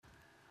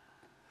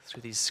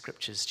through these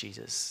scriptures,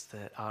 Jesus,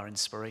 that are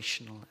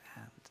inspirational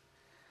and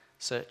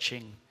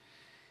searching,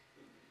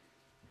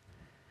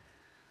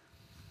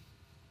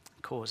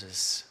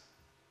 causes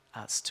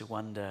us to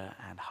wonder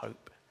and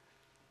hope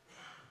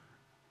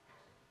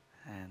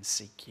and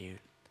seek you.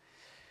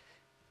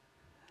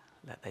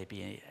 Let they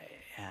be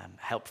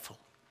helpful,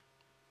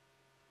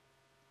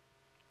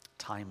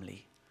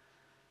 timely,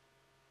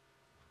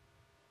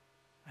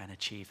 and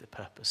achieve the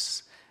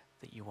purpose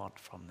that you want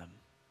from them.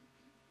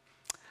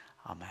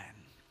 Amen.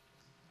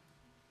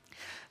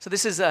 So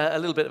this is a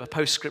little bit of a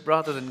postscript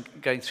rather than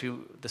going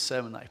through the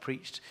sermon that I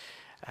preached.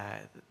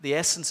 The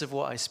essence of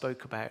what I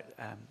spoke about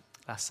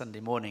last Sunday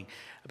morning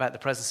about the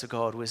presence of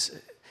God was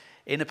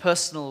in a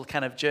personal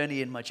kind of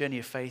journey, in my journey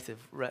of faith,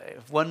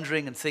 of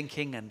wondering and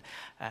thinking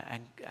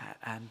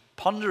and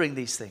pondering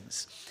these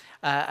things.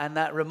 And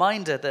that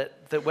reminder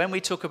that when we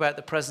talk about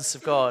the presence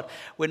of God,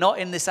 we're not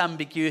in this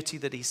ambiguity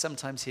that he's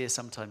sometimes here,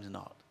 sometimes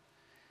not.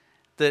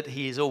 That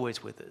he is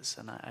always with us.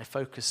 And I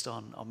focused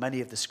on many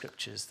of the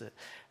scriptures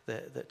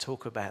that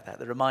talk about that.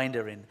 The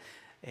reminder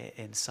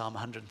in Psalm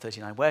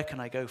 139, where can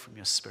I go from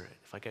your spirit?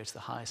 If I go to the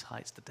highest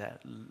heights, the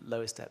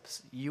lowest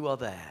depths, you are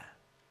there.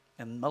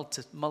 And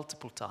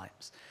multiple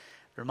times.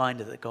 The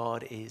reminder that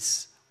God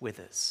is with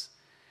us.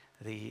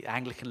 The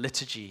Anglican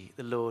liturgy,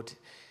 the Lord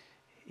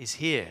is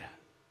here.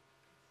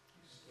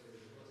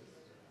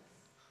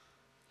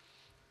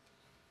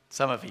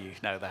 Some of you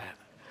know that.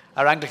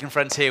 Our Anglican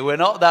friends here, we're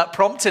not that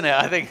prompt in it.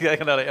 I think they're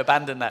going to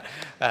abandon that.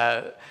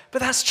 But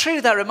that's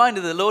true, that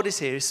reminder that the Lord is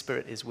here, his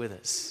Spirit is with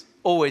us.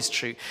 Always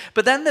true.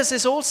 But then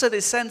there's also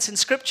this sense in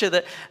Scripture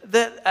that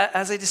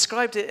as I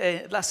described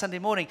it last Sunday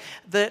morning,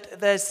 that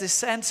there's this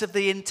sense of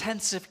the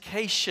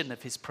intensification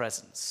of his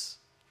presence.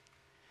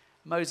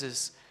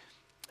 Moses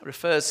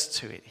refers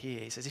to it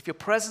here. He says, if your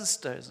presence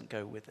doesn't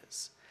go with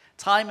us,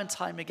 time and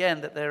time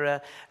again, that there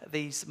are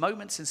these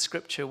moments in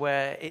Scripture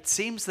where it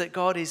seems that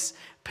God is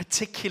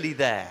particularly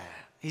there.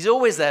 He's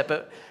always there,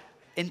 but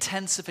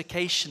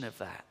intensification of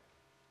that.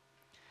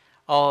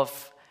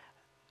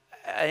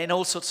 In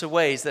all sorts of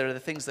ways, there are the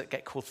things that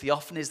get called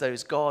theophanies,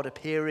 those God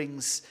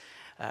appearings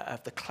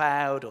of the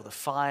cloud or the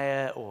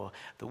fire or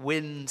the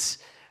wind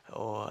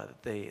or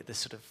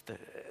there's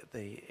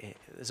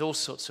all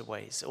sorts of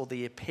ways, or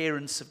the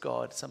appearance of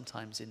God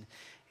sometimes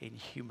in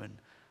human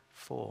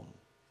form.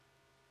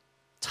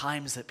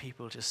 Times that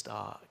people just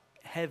are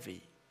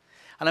heavy.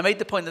 And I made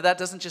the point that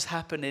doesn't just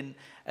happen in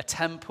a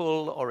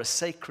temple or a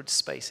sacred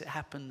space. It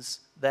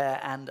happens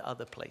there and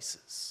other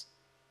places.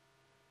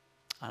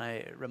 And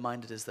I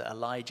reminded us that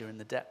Elijah, in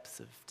the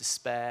depth of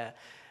despair,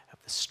 of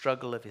the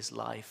struggle of his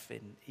life,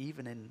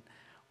 even in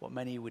what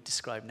many would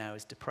describe now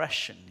as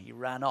depression, he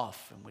ran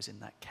off and was in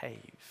that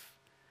cave,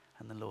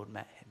 and the Lord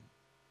met him.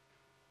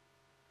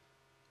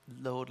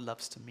 The Lord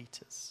loves to meet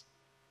us.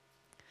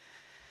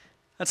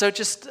 And so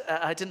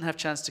I didn't have a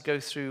chance to go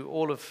through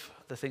all of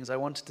the things I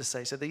wanted to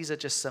say, so these are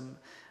just some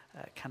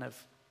kind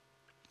of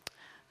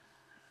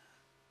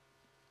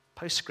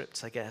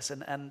postscripts, I guess,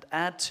 and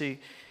add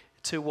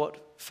to what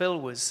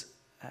Phil was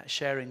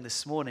sharing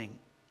this morning,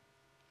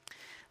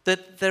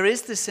 that there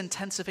is this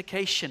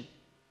intensification.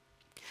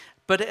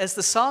 But as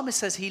the psalmist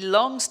says, he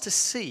longs to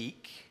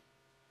seek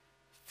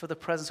for the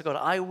presence of God.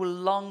 I will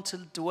long to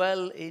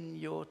dwell in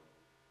your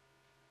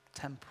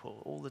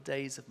temple all the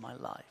days of my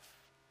life.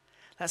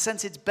 That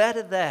sense, it's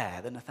better there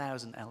than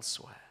 1,000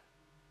 elsewhere.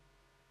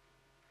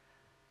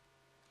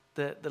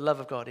 The love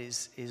of God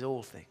is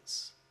all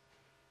things.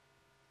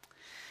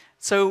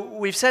 So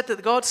we've said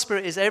that God's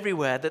Spirit is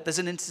everywhere, that there's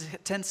an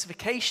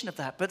intensification of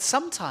that. But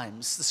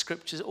sometimes the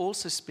Scripture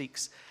also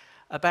speaks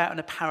about an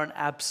apparent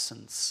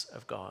absence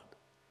of God.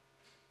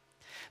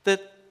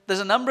 That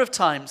there's a number of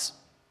times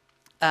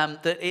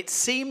that it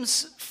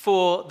seems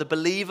for the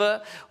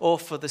believer or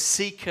for the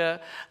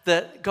seeker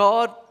that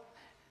God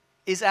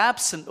is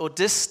absent or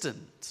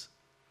distant.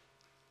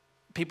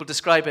 People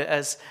describe it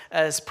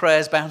as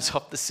prayers bounce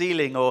off the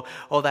ceiling, or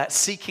that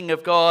seeking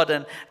of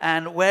God,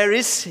 and where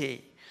is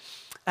he?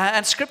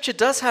 And Scripture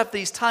does have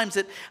these times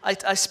that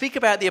I speak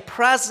about the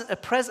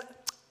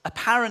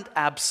apparent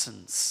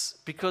absence,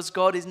 because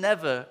God is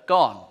never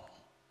gone.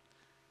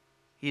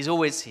 He's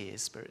always here.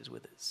 His Spirit is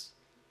with us.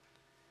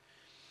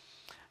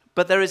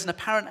 But there is an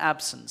apparent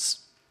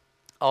absence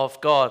of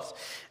God.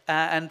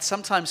 And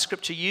sometimes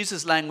Scripture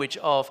uses language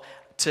of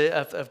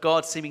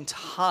God seeming to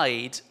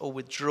hide or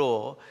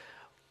withdraw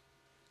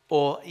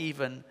or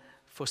even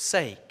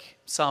forsake.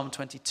 Psalm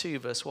 22,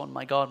 verse 1,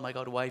 my God,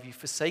 why have you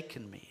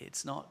forsaken me?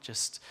 It's not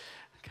just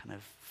kind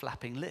of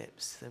flapping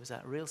lips. There was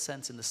that real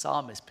sense in the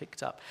psalmist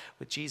picked up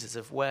with Jesus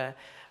of, where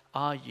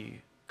are you,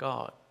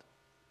 God?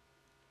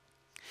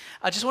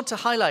 I just want to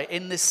highlight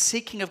in this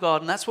seeking of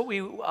God, and that's what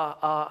we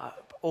are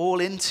all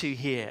into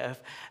here,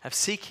 of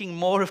seeking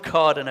more of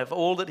God and of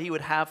all that he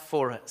would have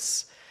for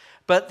us.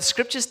 But the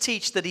Scriptures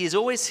teach that he is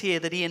always here,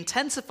 that he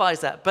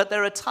intensifies that, but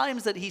there are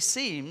times that he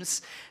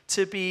seems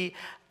to be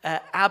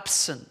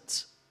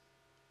absent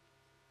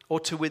or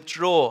to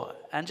withdraw,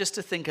 and just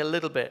to think a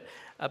little bit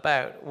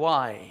about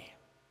why,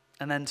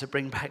 and then to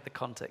bring back the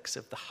context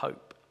of the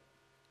hope.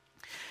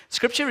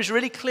 Scripture is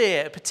really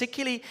clear,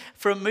 particularly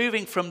from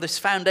moving from this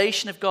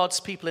foundation of God's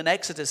people in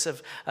Exodus,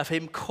 of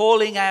him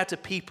calling out a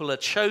people, a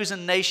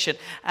chosen nation,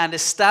 and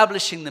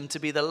establishing them to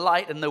be the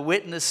light and the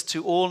witness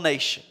to all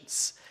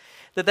nations.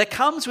 That there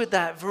comes with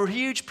that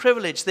huge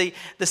privilege, the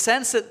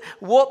sense that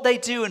what they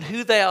do and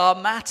who they are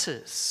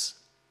matters.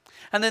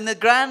 And then the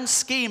grand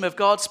scheme of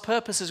God's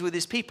purposes with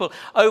his people,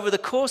 over the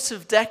course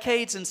of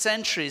decades and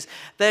centuries,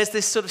 there's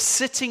this sort of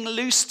sitting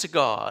loose to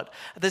God.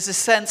 There's a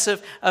sense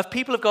of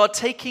people of God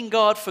taking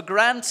God for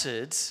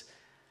granted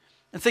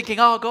and thinking,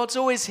 oh, God's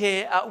always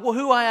here.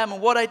 Who I am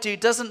and what I do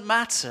doesn't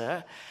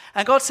matter.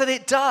 And God said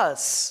it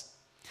does.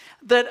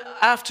 That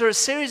after a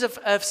series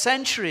of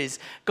centuries,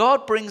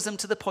 God brings them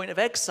to the point of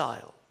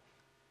exile.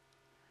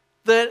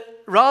 That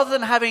rather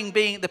than having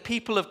been the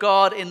people of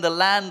God in the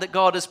land that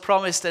God has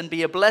promised and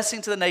be a blessing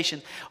to the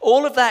nation,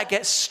 all of that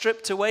gets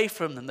stripped away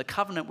from them. The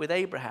covenant with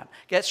Abraham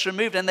gets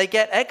removed and they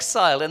get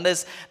exiled. And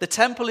the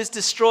temple is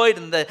destroyed,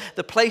 and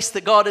the place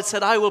that God had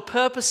said, I will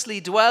purposely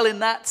dwell in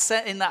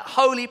that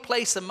holy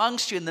place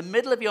amongst you in the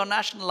middle of your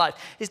national life,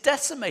 is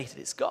decimated.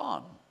 It's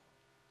gone.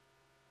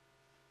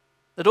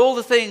 That all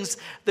the things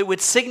that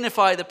would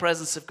signify the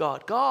presence of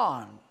God,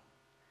 gone.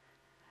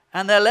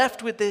 And they're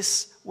left with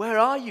this, where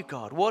are you,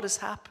 God? What has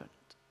happened?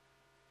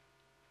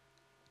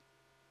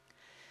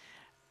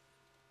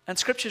 And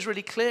Scripture is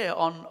really clear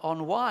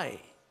on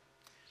why.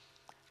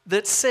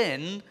 That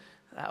sin,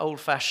 that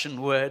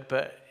old-fashioned word,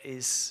 but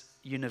is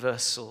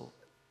universal.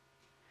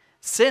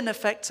 Sin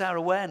affects our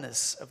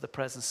awareness of the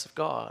presence of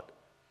God.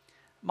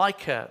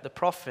 Micah, the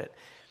prophet,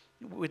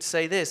 would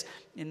say this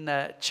in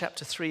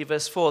chapter 3,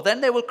 verse 4.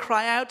 Then they will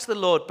cry out to the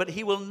Lord, but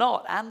he will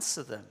not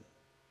answer them.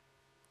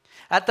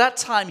 At that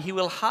time, he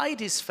will hide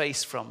his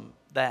face from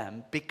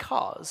them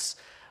because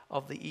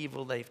of the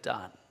evil they've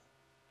done.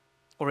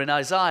 Or in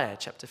Isaiah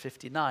chapter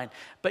 59,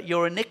 but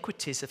your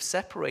iniquities have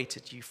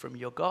separated you from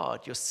your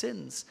God. Your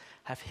sins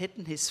have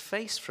hidden his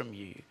face from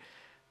you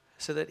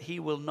so that he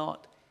will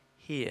not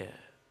hear.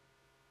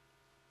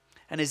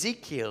 And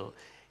Ezekiel,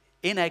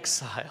 in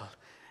exile,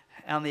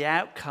 and the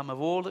outcome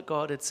of all that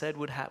God had said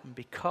would happen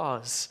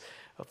because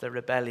of their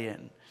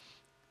rebellion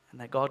and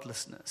their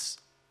godlessness,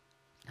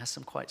 has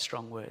some quite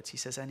strong words. He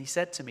says, and he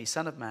said to me,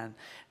 Son of man,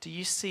 do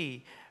you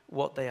see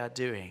what they are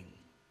doing?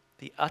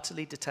 The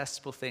utterly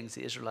detestable things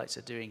the Israelites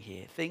are doing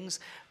here. Things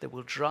that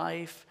will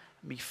drive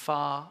me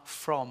far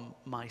from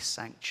my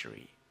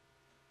sanctuary.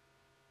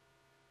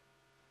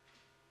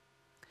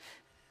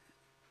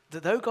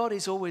 That though God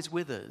is always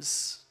with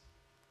us,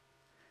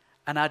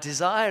 and our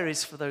desire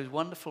is for those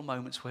wonderful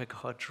moments where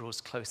God draws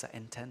close, that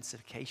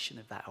intensification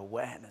of that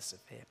awareness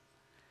of him,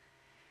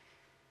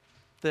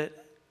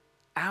 that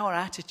our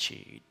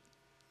attitude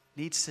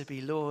needs to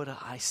be, Lord,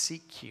 I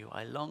seek you,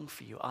 I long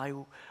for you, I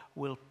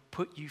will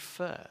put you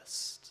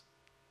first.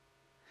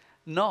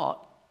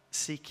 Not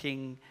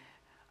seeking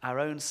our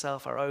own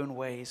self, our own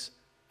ways,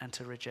 and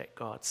to reject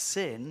God.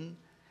 Sin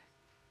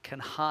can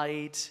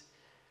hide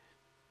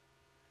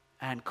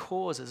and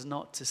cause us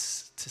not to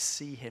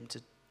see him,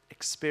 to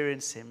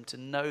experience him, to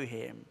know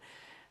him,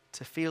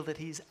 to feel that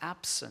he's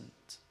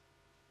absent.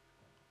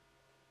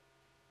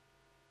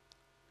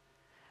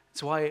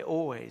 That's why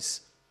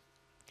always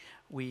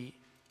we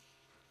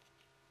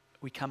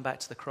come back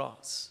to the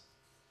cross.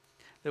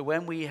 That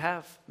when we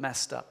have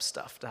messed up,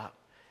 stuffed up,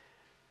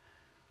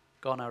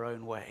 gone our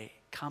own way,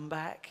 come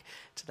back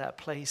to that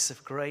place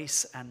of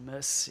grace and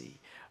mercy.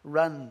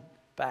 Run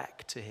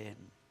back to him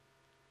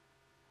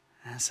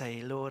and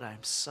say, Lord,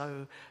 I'm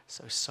so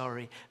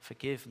sorry.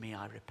 Forgive me.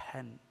 I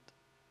repent.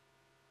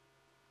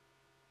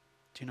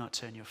 Do not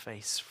turn your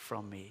face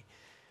from me,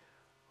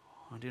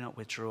 or do not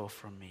withdraw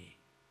from me.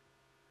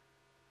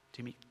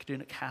 Do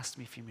not cast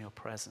me from your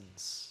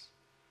presence.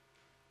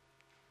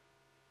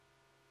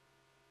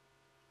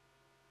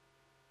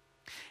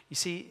 You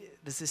see,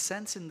 there's this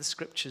sense in the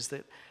scriptures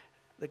that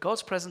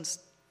God's presence,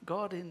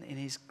 God in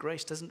his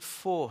grace doesn't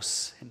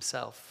force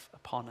himself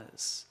upon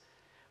us.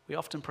 We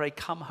often pray,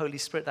 come Holy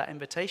Spirit, that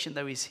invitation,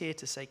 though he's here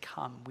to say,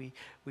 come.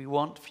 We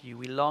want for you,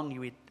 we long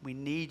you, we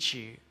need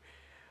you.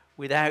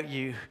 Without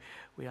you,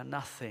 we are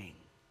nothing.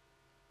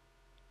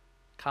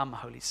 Come,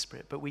 Holy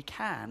Spirit. But we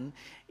can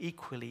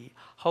equally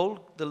hold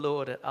the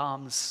Lord at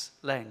arm's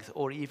length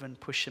or even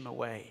push him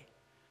away.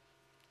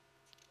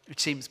 It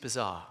seems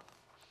bizarre.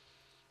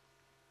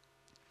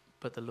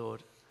 But the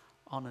Lord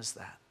honors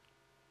that.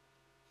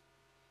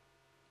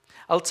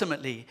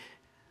 Ultimately,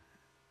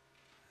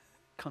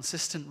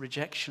 consistent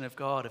rejection of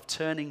God, of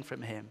turning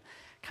from him,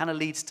 kind of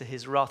leads to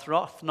his wrath.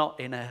 Wrath not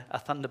in a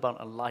thunderbolt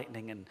of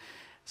lightning and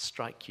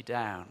strike you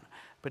down,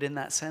 but in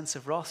that sense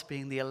of wrath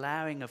being the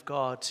allowing of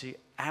God to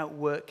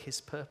outwork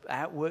his purpose,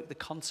 outwork the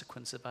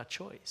consequence of our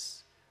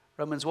choice.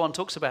 Romans 1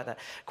 talks about that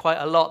quite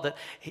a lot, that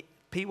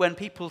when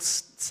people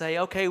say,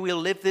 okay, we'll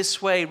live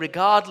this way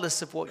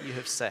regardless of what you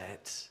have said,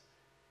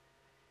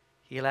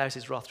 he allows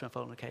his wrath to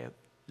unfold. Okay,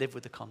 live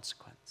with the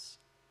consequence.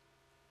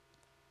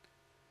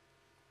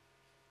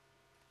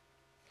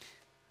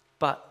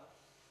 But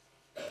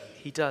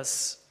he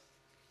does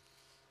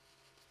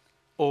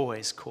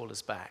always call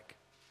us back.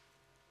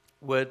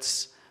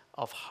 words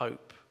of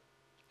hope.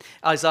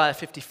 Isaiah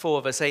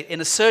 54 verse 8, in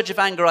a surge of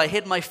anger I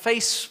hid my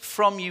face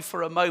from you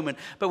for a moment,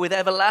 but with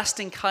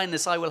everlasting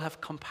kindness I will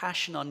have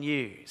compassion on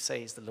you,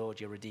 says the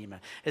Lord your Redeemer.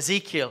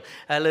 Ezekiel,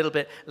 a little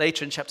bit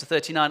later in chapter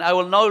 39, I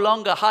will no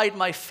longer hide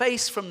my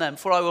face from them,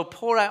 for I will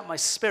pour out my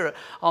spirit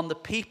on the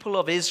people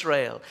of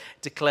Israel,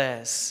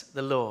 declares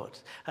the Lord.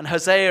 And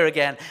Hosea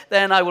again,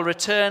 then I will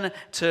return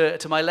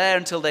to my lair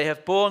until they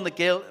have borne their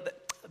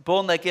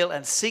guilt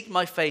and seek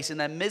my face. In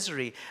their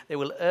misery they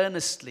will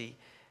earnestly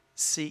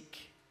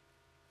seek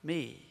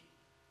me.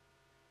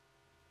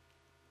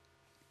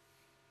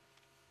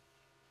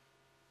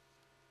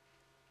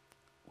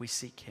 We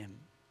seek him.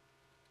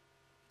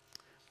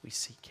 We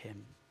seek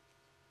him.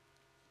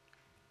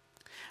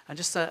 And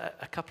just a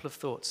couple of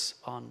thoughts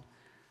on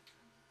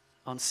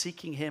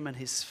seeking him and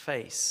his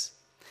face.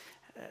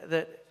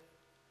 That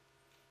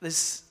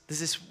there's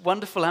this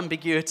wonderful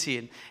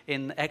ambiguity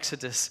in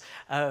Exodus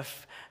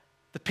of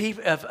the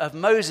people of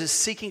Moses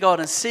seeking God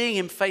and seeing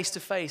him face to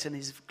face, and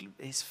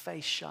his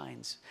face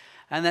shines.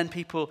 And then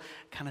people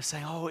kind of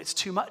say, oh, it's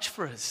too much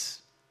for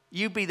us.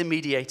 You be the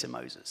mediator,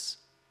 Moses.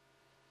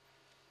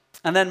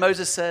 And then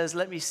Moses says,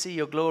 let me see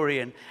your glory.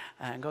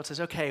 And God says,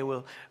 okay,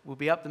 we'll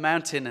be up the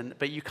mountain,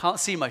 but you can't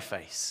see my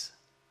face.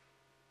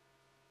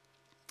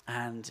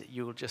 And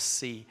you'll just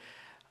see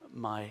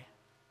my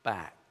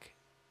back.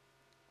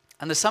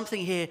 And there's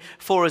something here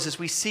for us as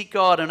we seek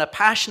God and are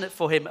passionate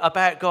for him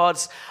about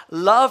God's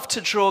love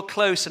to draw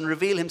close and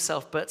reveal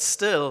himself, but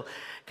still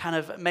kind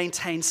of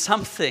maintain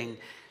something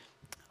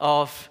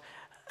of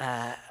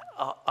the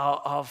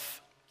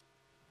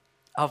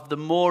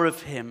more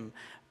of him,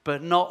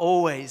 but not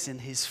always in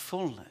his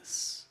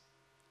fullness.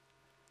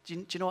 Do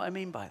you know what I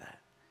mean by that?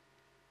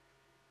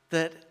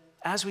 That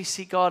as we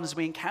seek God, as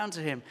we encounter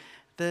him,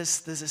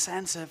 there's a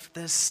sense of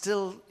there's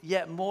still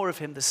yet more of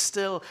him. There's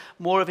still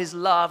more of his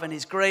love and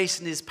his grace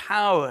and his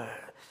power.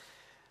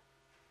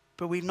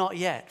 But we've not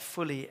yet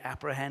fully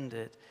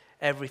apprehended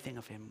everything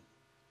of him.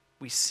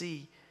 We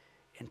see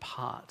in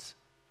part,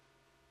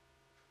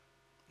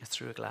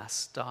 through a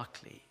glass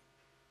darkly.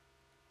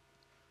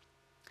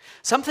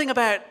 Something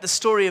about the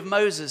story of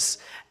Moses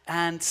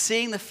and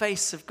seeing the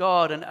face of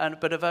God,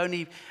 but of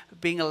only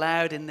being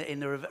allowed in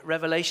the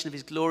revelation of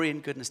his glory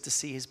and goodness to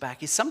see his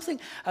back, is something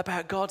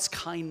about God's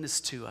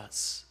kindness to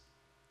us.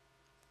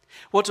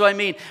 What do I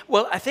mean?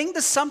 Well, I think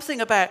there's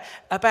something about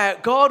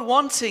God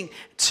wanting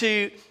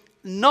to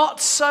not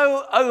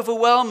so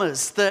overwhelm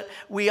us that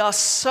we are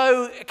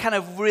so kind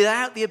of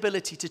without the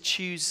ability to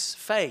choose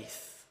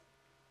faith.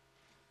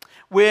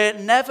 We're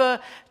never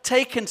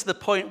taken to the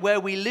point where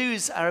we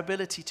lose our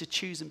ability to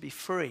choose and be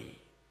free.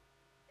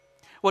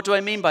 What do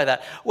I mean by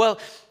that? Well,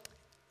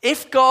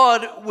 if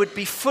God would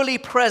be fully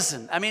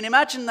present, I mean,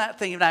 imagine that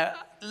thing now,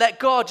 let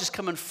God just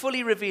come and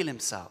fully reveal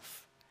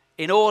himself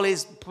in all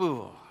his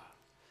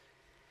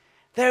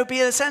there would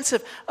be a sense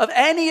of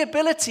any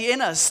ability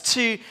in us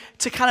to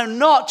kind of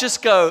not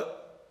just go,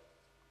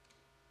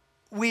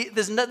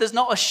 there's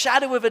not a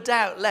shadow of a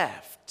doubt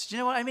left. Do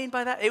you know what I mean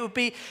by that? It would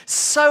be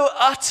so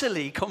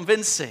utterly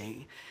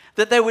convincing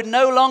that there would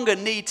no longer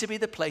need to be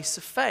the place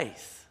of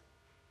faith.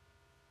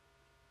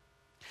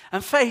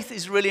 And faith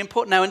is really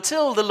important. Now,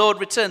 until the Lord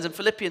returns, and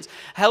Philippians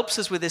helps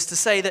us with this to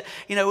say that,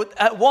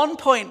 at one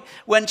point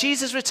when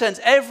Jesus returns,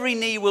 every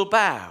knee will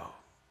bow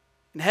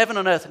in heaven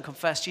and earth and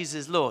confess Jesus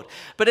is Lord.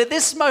 But at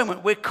this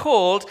moment, we're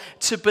called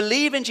to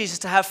believe in Jesus,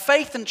 to have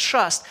faith and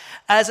trust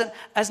as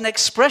an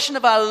expression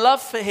of our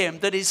love for him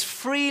that is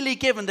freely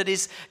given,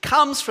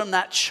 comes from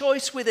that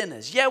choice within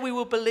us. Yeah, we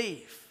will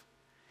believe.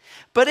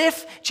 But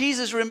if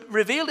Jesus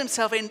revealed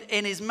himself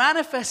in his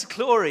manifest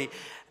glory,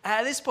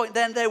 at this point,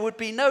 then there would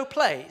be no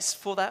place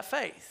for that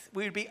faith.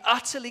 We would be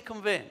utterly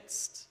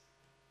convinced.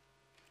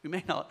 We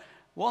may not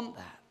want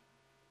that.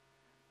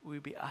 We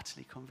would be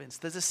utterly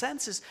convinced. There's a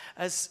sense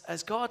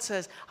as God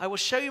says, I will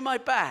show you my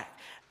back.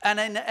 And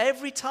in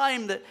every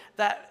time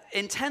that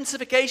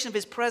intensification of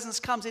his presence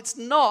comes, it's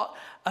not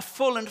a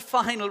full and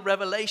final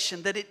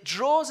revelation, that it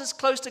draws us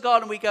close to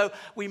God and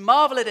we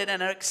marvel at it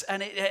and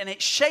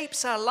it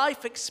shapes our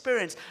life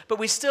experience, but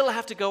we still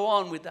have to go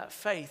on with that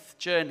faith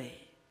journey.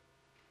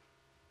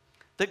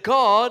 That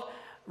God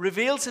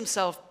reveals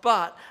himself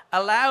but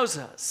allows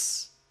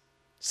us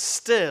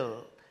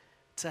still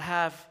to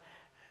have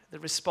the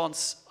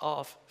response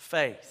of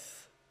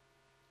faith.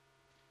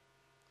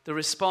 The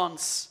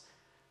response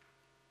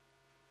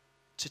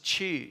to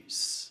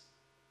choose,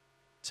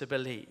 to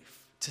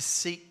believe, to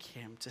seek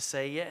him, to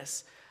say,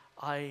 yes,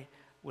 I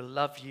will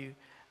love you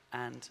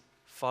and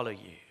follow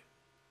you.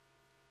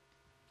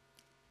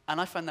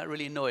 And I find that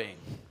really annoying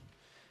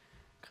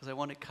because I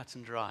want it cut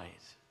and dried.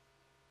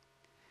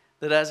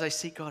 That as I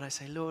seek God, I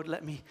say, Lord,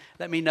 let me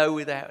know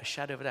without a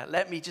shadow of a doubt.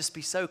 Let me just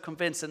be so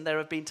convinced. And there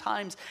have been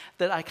times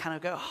that I kind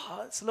of go,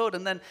 oh, it's the Lord.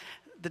 And then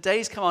the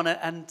days come on,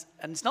 and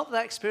it's not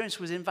that experience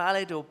was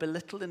invalid or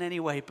belittled in any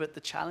way, but the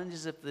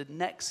challenges of the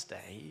next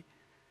day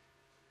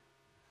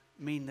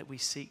mean that we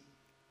seek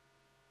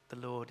the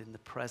Lord in the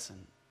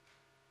present.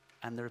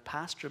 And the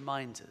past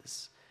reminds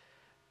us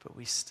but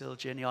we still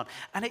journey on.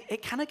 And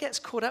it kind of gets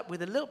caught up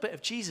with a little bit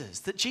of Jesus,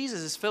 that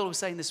Jesus, as Phil was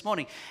saying this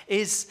morning,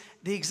 is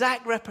the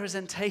exact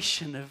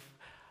representation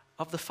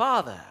of the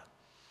Father.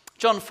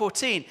 John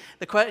 14,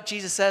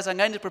 Jesus says, I'm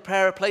going to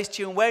prepare a place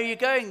to you, and where are you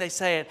going, they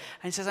say it.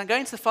 And he says, I'm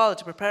going to the Father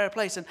to prepare a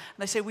place. And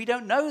they say, we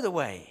don't know the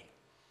way.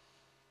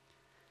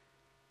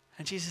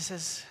 And Jesus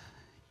says,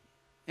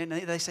 and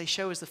they say,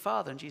 show us the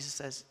Father. And Jesus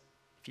says,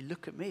 if you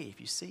look at me, if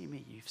you see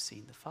me, you've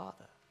seen the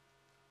Father.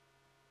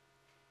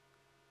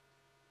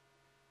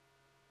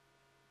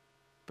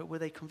 But were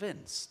they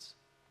convinced?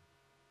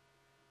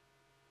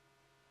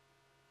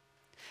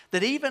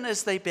 That even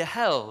as they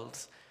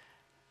beheld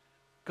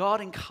God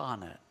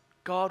incarnate,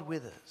 God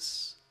with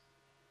us,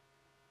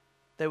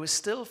 there was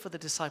still for the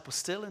disciples,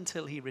 still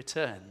until he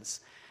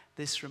returns,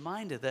 this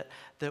reminder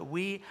that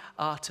we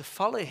are to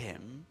follow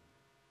him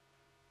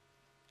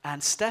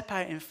and step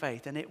out in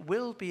faith, and it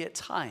will be at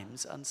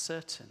times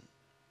uncertain.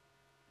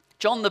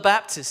 John the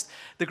Baptist,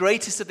 the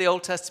greatest of the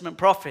Old Testament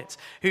prophets,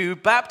 who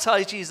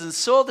baptized Jesus and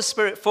saw the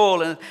Spirit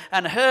fall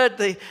and heard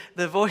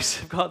the voice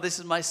of God, this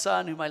is my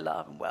Son whom I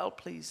love, and well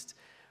pleased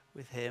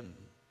with him,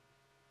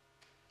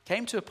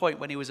 came to a point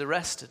when he was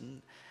arrested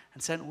and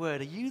sent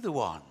word, are you the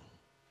one?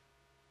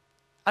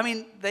 I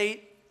mean,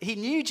 he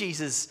knew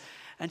Jesus,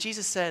 and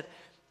Jesus said,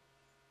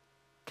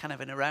 kind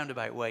of in a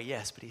roundabout way,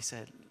 yes, but he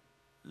said,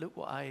 look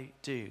what I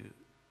do,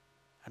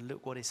 and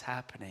look what is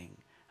happening,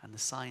 and the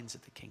signs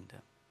of the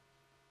kingdom.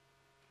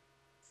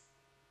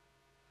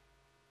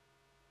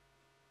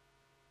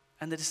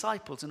 And the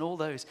disciples and all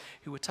those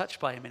who were touched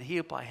by him and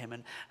healed by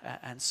him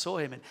and saw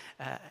him.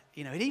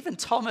 And even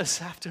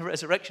Thomas, after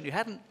resurrection, who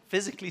hadn't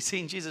physically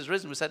seen Jesus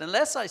risen, was said,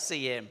 unless I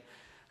see him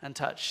and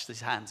touch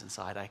his hands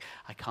inside,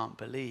 I can't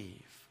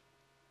believe.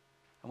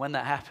 And when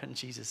that happened,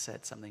 Jesus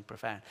said something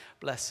profound.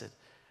 Blessed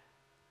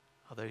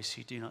are those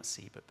who do not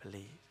see but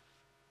believe.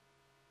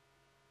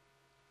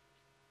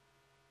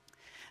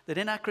 That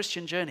in our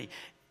Christian journey,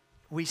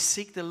 we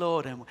seek the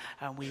Lord and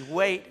we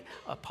wait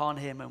upon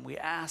him and we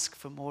ask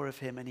for more of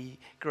him, and he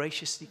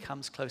graciously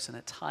comes close and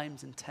at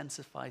times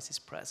intensifies his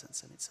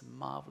presence, and it's a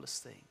marvelous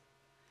thing.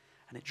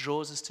 And it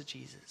draws us to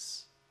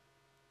Jesus.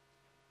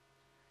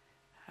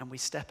 And we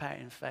step out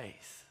in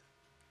faith.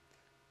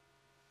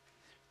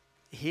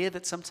 Hear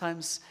that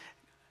sometimes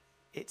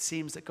it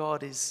seems that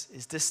God is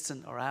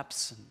distant or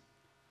absent,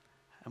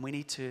 and we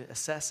need to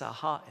assess our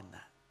heart in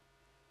that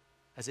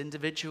as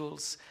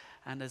individuals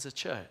and as a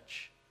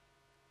church.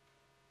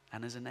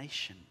 And as a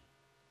nation,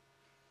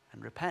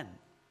 and repent.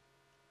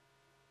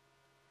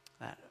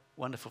 That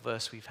wonderful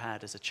verse we've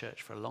had as a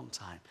church for a long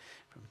time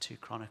from 2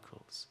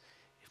 Chronicles.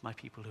 If my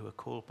people who are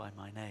called by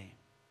my name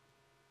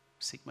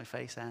seek my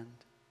face and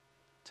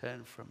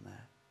turn from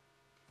there.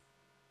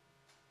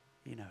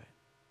 You know it.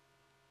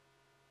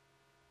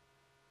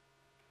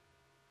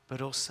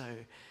 But also,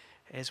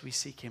 as we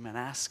seek him and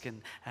ask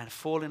and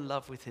fall in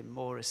love with him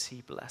more as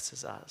he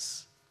blesses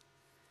us,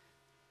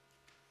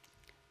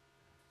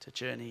 to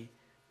journey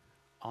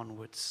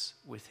onwards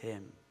with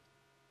him,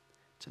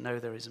 to know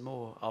there is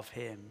more of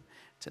him,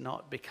 to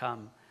not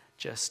become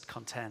just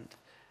content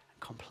and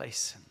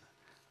complacent,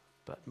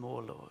 but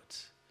more, Lord,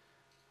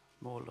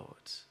 more, Lord,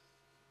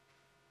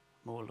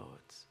 more, Lord.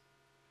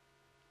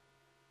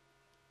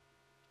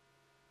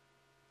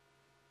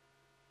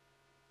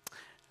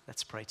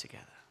 Let's pray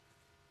together.